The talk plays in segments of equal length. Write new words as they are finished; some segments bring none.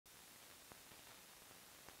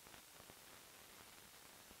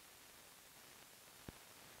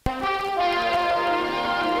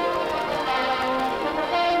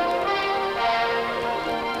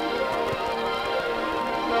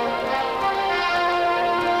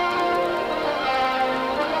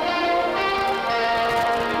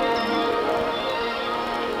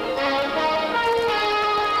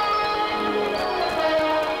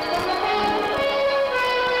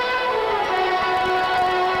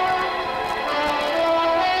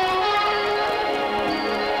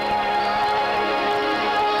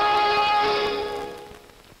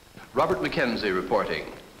Robert Mackenzie reporting.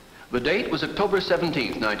 The date was October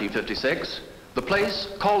 17th, 1956. The place,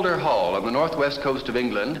 Calder Hall on the northwest coast of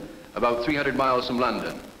England, about 300 miles from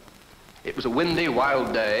London. It was a windy,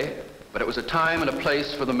 wild day, but it was a time and a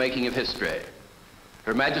place for the making of history.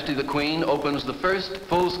 Her Majesty the Queen opens the first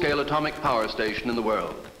full-scale atomic power station in the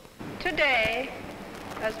world. Today,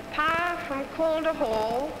 as power from Calder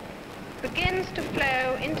Hall begins to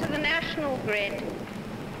flow into the national grid,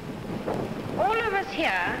 all of us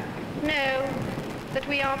here know that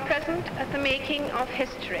we are present at the making of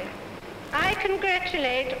history. I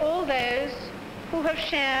congratulate all those who have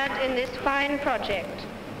shared in this fine project,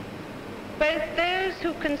 both those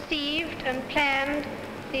who conceived and planned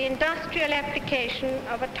the industrial application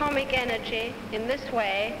of atomic energy in this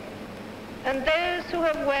way, and those who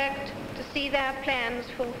have worked to see their plans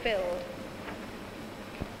fulfilled.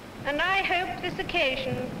 And I hope this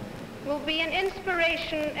occasion will be an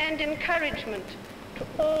inspiration and encouragement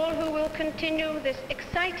to all who will continue this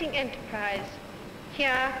exciting enterprise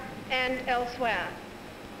here and elsewhere.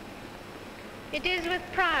 It is with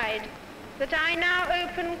pride that I now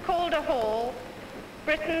open Calder Hall,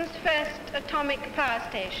 Britain's first atomic power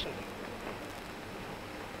station.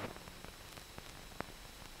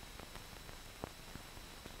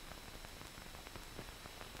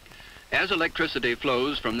 As electricity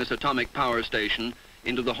flows from this atomic power station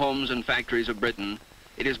into the homes and factories of Britain,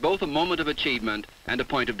 it is both a moment of achievement and a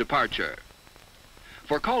point of departure.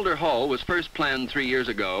 For Calder Hall was first planned 3 years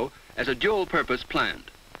ago as a dual-purpose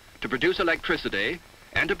plant, to produce electricity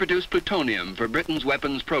and to produce plutonium for Britain's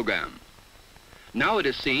weapons program. Now it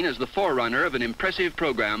is seen as the forerunner of an impressive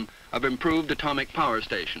program of improved atomic power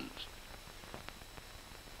stations.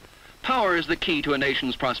 Power is the key to a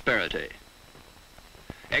nation's prosperity.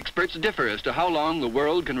 Experts differ as to how long the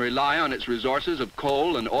world can rely on its resources of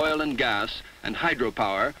coal and oil and gas and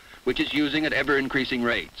hydropower, which it's using at ever-increasing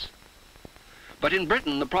rates. But in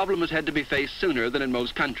Britain, the problem has had to be faced sooner than in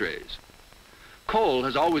most countries. Coal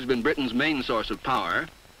has always been Britain's main source of power,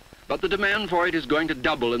 but the demand for it is going to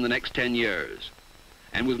double in the next 10 years.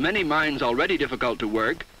 And with many mines already difficult to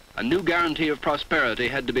work, a new guarantee of prosperity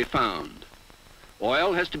had to be found.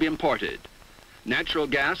 Oil has to be imported. Natural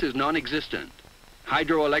gas is non-existent.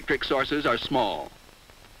 Hydroelectric sources are small.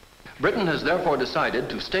 Britain has therefore decided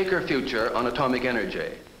to stake her future on atomic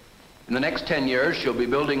energy. In the next 10 years, she'll be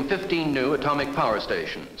building 15 new atomic power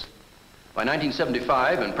stations. By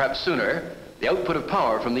 1975, and perhaps sooner, the output of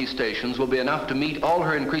power from these stations will be enough to meet all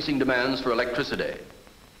her increasing demands for electricity.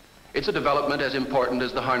 It's a development as important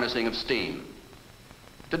as the harnessing of steam.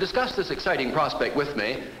 To discuss this exciting prospect with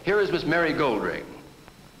me, here is Miss Mary Goldring.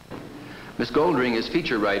 Miss Goldring is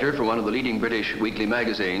feature writer for one of the leading British weekly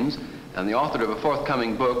magazines and the author of a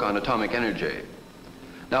forthcoming book on atomic energy.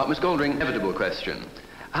 Now, Miss Goldring, inevitable question.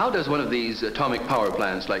 How does one of these atomic power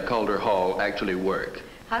plants like Calder Hall actually work?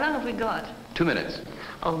 How long have we got? 2 minutes.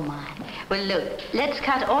 Oh, my. Well, look, let's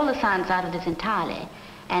cut all the science out of this entirely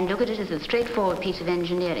and look at it as a straightforward piece of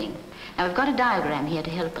engineering. Now, we've got a diagram here to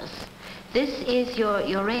help us. This is your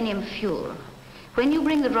uranium fuel. When you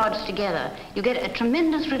bring the rods together, you get a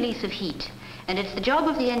tremendous release of heat, and it's the job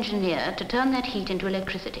of the engineer to turn that heat into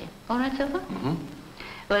electricity. All right, so far? Mm-hmm.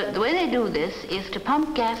 Well, the way they do this is to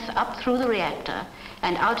pump gas up through the reactor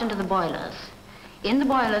and out into the boilers. In the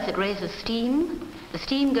boilers, it raises steam. The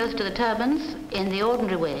steam goes to the turbines in the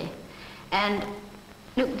ordinary way. And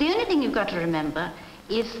look, the only thing you've got to remember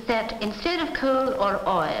is that instead of coal or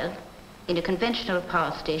oil in a conventional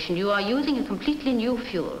power station, you are using a completely new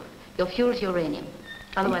fuel. Your fuel's uranium,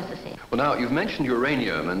 otherwise the same. Well, now, you've mentioned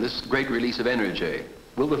uranium and this great release of energy.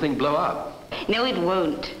 Will the thing blow up? No, it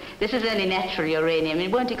won't. This is only natural uranium.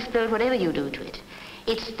 It won't explode whatever you do to it.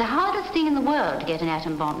 It's the hardest thing in the world to get an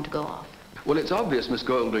atom bomb to go off. Well, it's obvious, Miss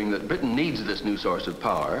Goldring, that Britain needs this new source of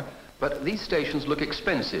power, but these stations look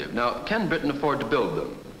expensive. Now, can Britain afford to build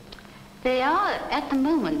them? They are, at the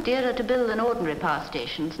moment, dearer to build than ordinary power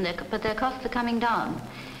stations, but their costs are coming down.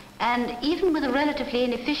 And even with a relatively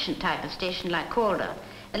inefficient type of station like Calder,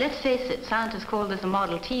 and let's face it, scientists call this a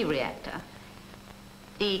Model T reactor,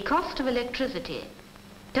 the cost of electricity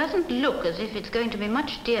doesn't look as if it's going to be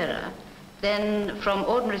much dearer than from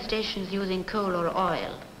ordinary stations using coal or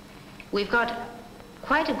oil. We've got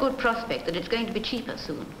quite a good prospect that it's going to be cheaper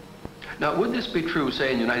soon. Now, would this be true,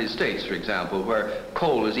 say, in the United States, for example, where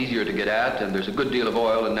coal is easier to get at and there's a good deal of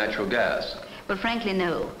oil and natural gas? Well, frankly,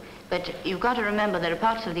 no. But you've got to remember there are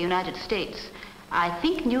parts of the United States, I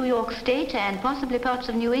think New York State and possibly parts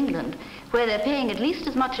of New England, where they're paying at least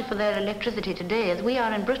as much for their electricity today as we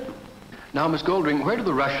are in Britain. Now, Miss Goldring, where do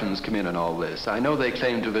the Russians come in all this? I know they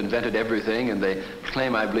claim to have invented everything, and they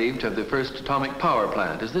claim, I believe, to have the first atomic power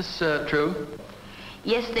plant. Is this true?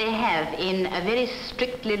 Yes, they have, in a very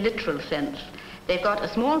strictly literal sense. They've got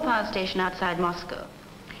a small power station outside Moscow.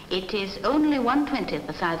 It is only 1/20th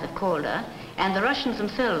the size of Calder, and the Russians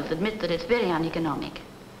themselves admit that it's very uneconomic.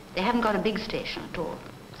 They haven't got a big station at all.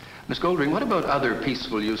 Miss Goldring, what about other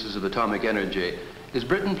peaceful uses of atomic energy? Is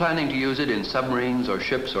Britain planning to use it in submarines or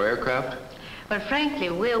ships or aircraft? Well, frankly,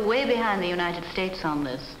 we're way behind the United States on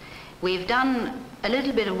this. We've done a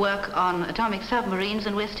little bit of work on atomic submarines,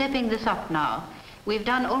 and we're stepping this up now. We've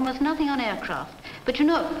done almost nothing on aircraft. But you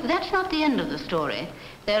know, that's not the end of the story.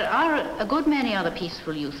 There are a good many other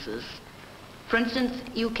peaceful uses. For instance,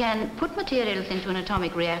 you can put materials into an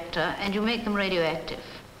atomic reactor and you make them radioactive.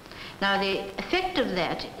 Now, the effect of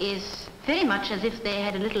that is very much as if they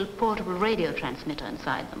had a little portable radio transmitter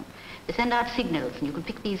inside them. They send out signals and you can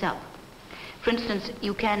pick these up. For instance,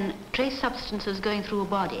 you can trace substances going through a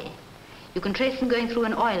body. You can trace them going through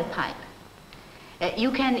an oil pipe.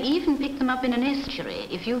 You can even pick them up in an estuary.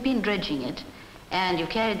 If you've been dredging it and you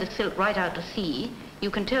carried the silt right out to sea,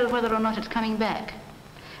 you can tell whether or not it's coming back.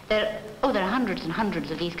 There are hundreds and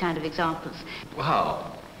hundreds of these kind of examples.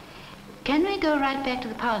 Wow. Can we go right back to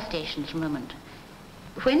the power stations for a moment?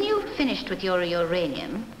 When you've finished with your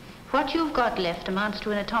uranium, what you've got left amounts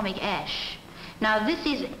to an atomic ash. Now, this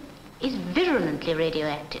is virulently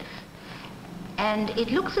radioactive. And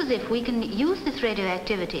it looks as if we can use this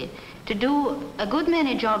radioactivity to do a good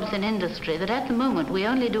many jobs in industry that at the moment we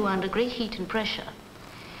only do under great heat and pressure.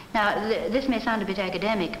 Now, this may sound a bit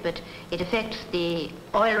academic, but it affects the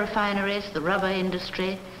oil refineries, the rubber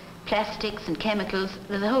industry, plastics and chemicals.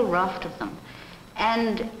 There's a whole raft of them.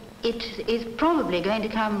 And it is probably going to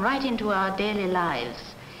come right into our daily lives.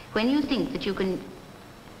 When you think that you can,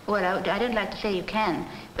 well, I don't like to say you can,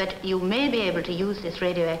 but you may be able to use this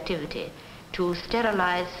radioactivity to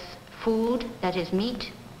sterilize food, that is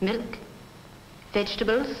meat, milk,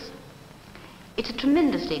 vegetables. It's a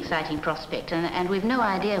tremendously exciting prospect, and we've no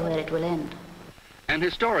idea where it will end. An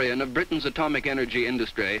historian of Britain's atomic energy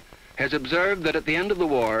industry has observed that at the end of the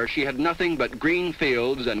war, she had nothing but green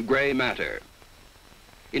fields and gray matter.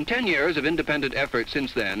 In 10 years of independent effort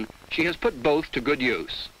since then, she has put both to good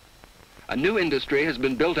use. A new industry has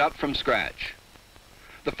been built up from scratch.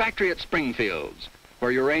 The factory at Springfields,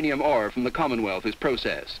 where uranium ore from the Commonwealth is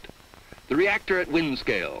processed. The reactor at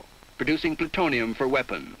Windscale, producing plutonium for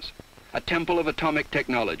weapons. A temple of atomic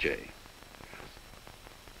technology.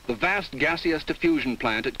 The vast gaseous diffusion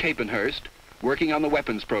plant at Capenhurst, working on the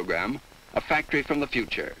weapons program, a factory from the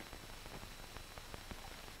future.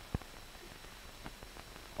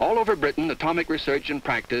 All over Britain, atomic research and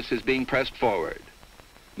practice is being pressed forward.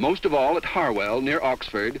 Most of all at Harwell, near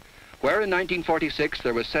Oxford, where in 1946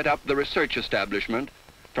 there was set up the research establishment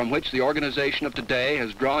from which the organization of today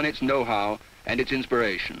has drawn its know-how and its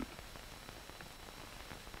inspiration.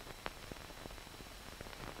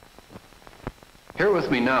 Here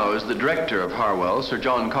with me now is the director of Harwell, Sir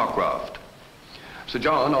John Cockcroft. Sir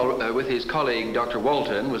John, with his colleague Dr.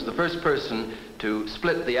 Walton, was the first person to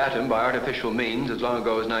split the atom by artificial means as long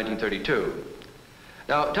ago as 1932.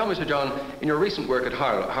 Now, tell me, Sir John, in your recent work at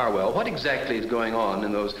Harwell, what exactly is going on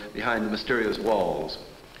in those behind the mysterious walls?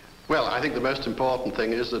 Well, I think the most important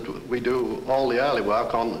thing is that we do all the early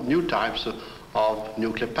work on new types of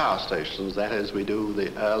nuclear power stations. That is, we do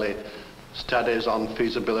the early studies on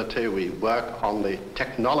feasibility. We work on the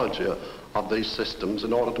technology of these systems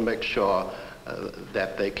in order to make sure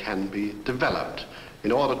that they can be developed.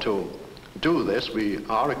 In order to do this, we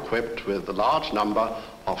are equipped with a large number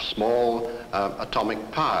of small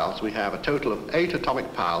atomic piles. We have a total of 8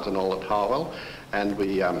 atomic piles in all at Harwell, and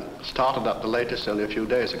we started up the latest only a few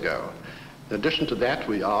days ago. In addition to that,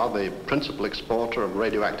 we are the principal exporter of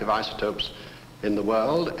radioactive isotopes in the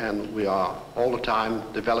world, and we are all the time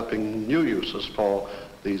developing new uses for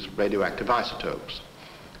these radioactive isotopes.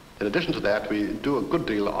 In addition to that, we do a good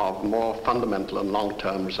deal of more fundamental and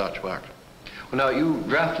long-term research work. Well, now, you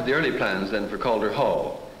drafted the early plans then for Calder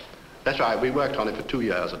Hall. That's right. We worked on it for 2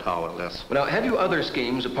 years at Harwell, yes. Well, now, have you other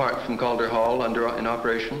schemes apart from Calder Hall in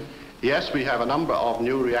operation? Yes, we have a number of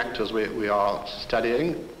new reactors we are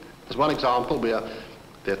studying. As one example, the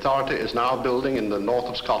authority is now building in the north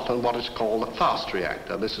of Scotland what is called a fast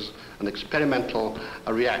reactor. This is an experimental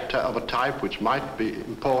reactor of a type which might be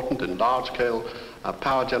important in large-scale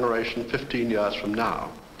power generation 15 years from now.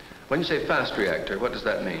 When you say fast reactor, what does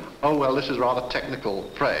that mean? Oh, well, this is a rather technical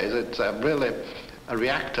phrase. It's really a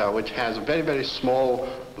reactor which has a very, very small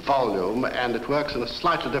volume, and it works in a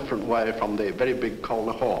slightly different way from the very big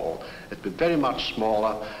Calder Hall. It'd be very much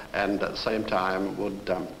smaller and at the same time would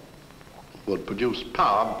would produce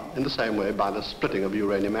power in the same way by the splitting of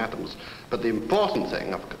uranium atoms. But the important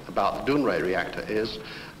thing about the Dunray reactor is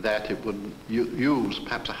that it would use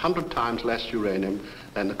perhaps 100 times less uranium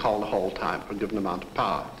than the Calder Hall type for a given amount of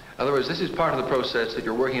power. In other words, this is part of the process that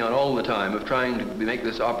you're working on all the time of trying to make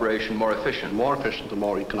this operation more efficient. More efficient and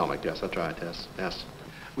more economic, yes, that's right, yes, yes.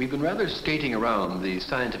 We've been rather skating around the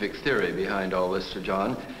scientific theory behind all this, Sir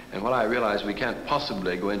John, and while I realize we can't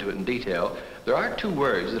possibly go into it in detail, there are two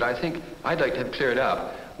words that I think I'd like to have cleared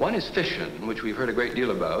up. One is fission, which we've heard a great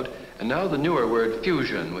deal about, and now the newer word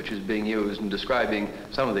fusion, which is being used in describing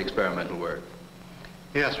some of the experimental work.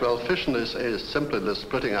 Yes, well, fission is simply the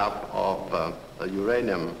splitting up of a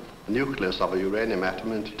uranium nucleus of a uranium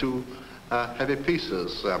atom into two heavy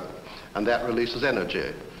pieces, and that releases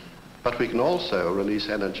energy. But we can also release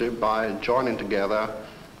energy by joining together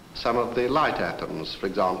some of the light atoms. For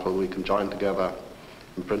example, we can join together,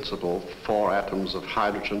 in principle, 4 atoms of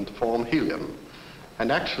hydrogen to form helium.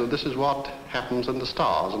 And actually, this is what happens in the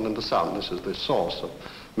stars and in the sun. This is the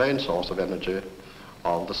main source of energy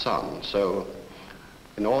of the sun. So,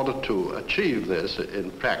 in order to achieve this in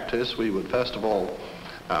practice, we would first of all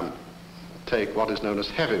take what is known as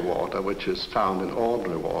heavy water, which is found in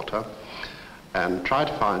ordinary water, and try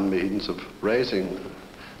to find means of raising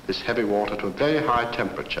this heavy water to a very high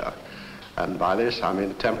temperature. And by this, I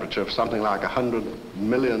mean a temperature of something like 100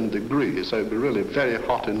 million degrees, so it would be really very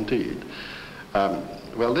hot indeed.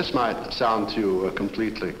 Well, this might sound to you a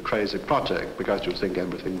completely crazy project, because you think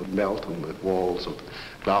everything would melt and the walls of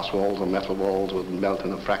glass walls or metal walls would melt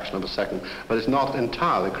in a fraction of a second, but it's not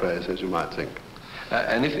entirely crazy as you might think.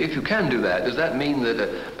 And if you can do that, does that mean that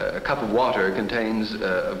a cup of water contains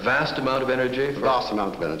a vast amount of energy? A vast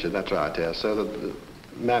amount of energy, that's right, yes. So that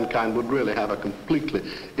mankind would really have a completely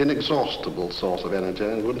inexhaustible source of energy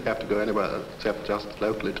and wouldn't have to go anywhere except just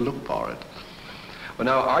locally to look for it. Well,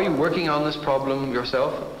 now, are you working on this problem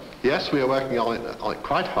yourself? Yes, we are working on it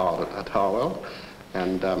quite hard at Harwell,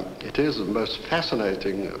 and it is the most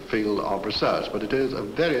fascinating field of research, but it is a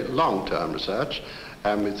very long-term research,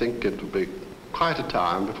 and we think it will be quite a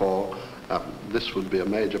time before this would be a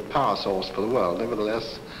major power source for the world.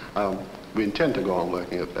 Nevertheless, we intend to go on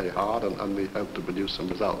working it very hard, and we hope to produce some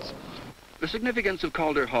results. The significance of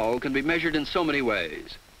Calder Hall can be measured in so many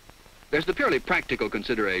ways. There's the purely practical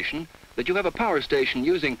consideration that you have a power station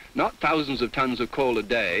using not thousands of tons of coal a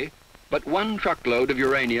day, but 1 truckload of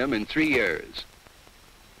uranium in 3 years.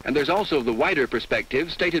 And there's also the wider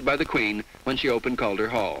perspective stated by the Queen when she opened Calder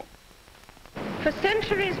Hall. For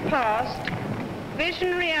centuries past,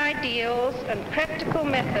 visionary ideals and practical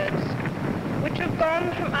methods which have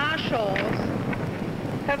gone from our shores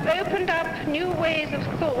have opened up new ways of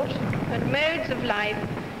thought and modes of life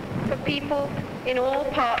for people in all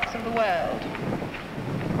parts of the world.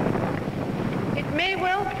 It may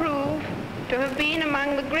well prove to have been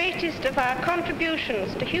among the greatest of our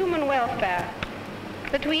contributions to human welfare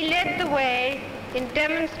that we led the way in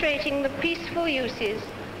demonstrating the peaceful uses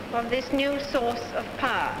of this new source of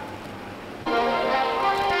power.